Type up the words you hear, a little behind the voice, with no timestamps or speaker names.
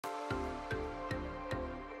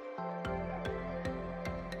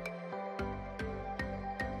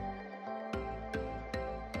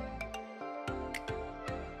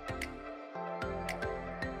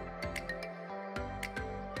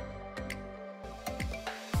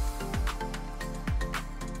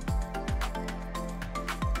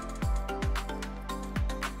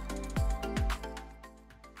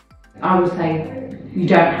I would say you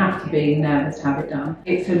don't have to be nervous to have it done.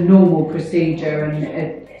 It's a normal procedure,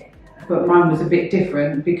 but mine was a bit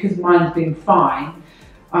different. Because mine's been fine,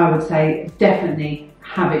 I would say definitely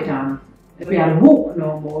have it done. Be able to walk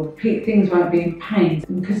normal, things won't be in pain.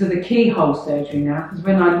 Because of the keyhole surgery now, because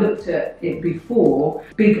when I looked at it before,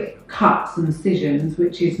 big cuts and incisions,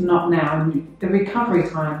 which is not now, and the recovery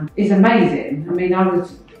time is amazing. I mean, I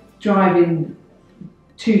was driving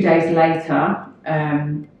 2 days later,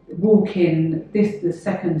 walking the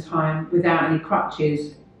second time without any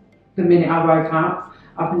crutches the minute I woke up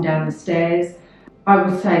and down the stairs. I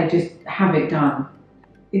would say just have it done.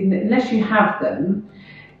 Unless you have them,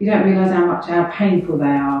 you don't realise how painful they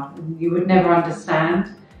are, and you would never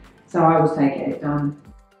understand. So I would say get it done.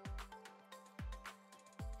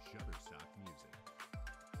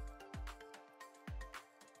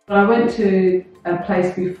 I went to a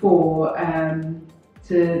place before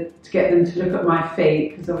to get them to look at my feet,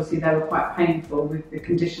 because obviously they were quite painful with the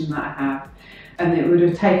condition that I have, and it would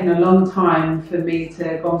have taken a long time for me to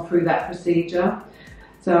have gone through that procedure.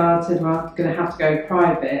 So I said, well, I'm going to have to go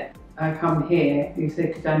private. I come here, he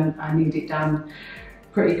said, because I need it done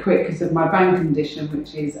pretty quick because of my bone condition,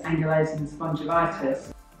 which is ankylosing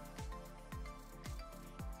spondylitis.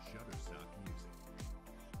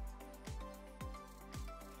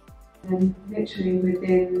 And literally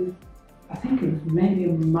within, I think it was maybe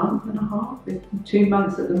a month and a half, 2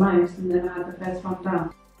 months at the most, and then I had the first one done.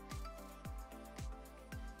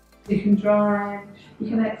 You can drive, you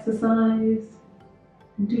can exercise,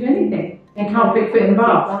 you can do anything. You can't fit in the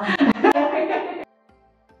bath.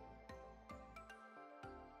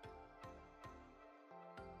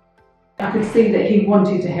 I could see that he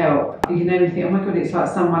wanted to help. You know, you think, oh my God, it's like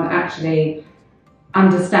someone actually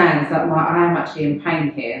understands that I am actually in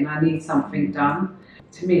pain here and I need something done.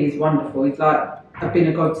 To me, he's wonderful. He's like, I've been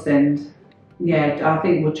a godsend. Yeah, I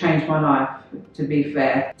think it will change my life, to be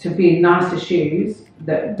fair. To be in nicer shoes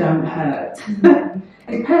that don't hurt.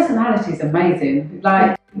 His personality is amazing.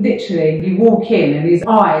 Like, literally, you walk in and his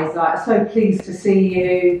eyes, like, so pleased to see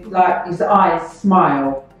you. Like, his eyes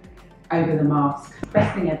smile over the mask.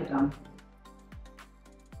 Best thing ever done.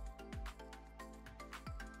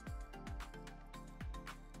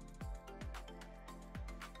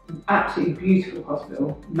 Absolutely beautiful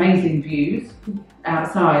hospital, amazing views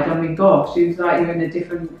outside. I mean, gosh, it was like you're in a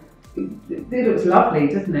different. It looks lovely,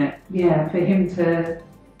 doesn't it? Yeah, for him to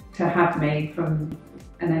have me from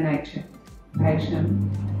an NHS patient,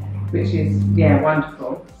 which is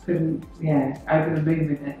wonderful. Couldn't over the moon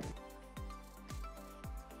with it.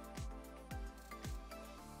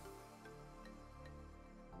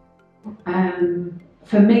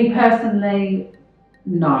 For me personally,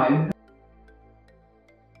 no.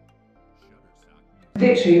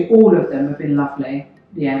 Literally all of them have been lovely.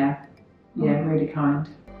 Yeah, really kind.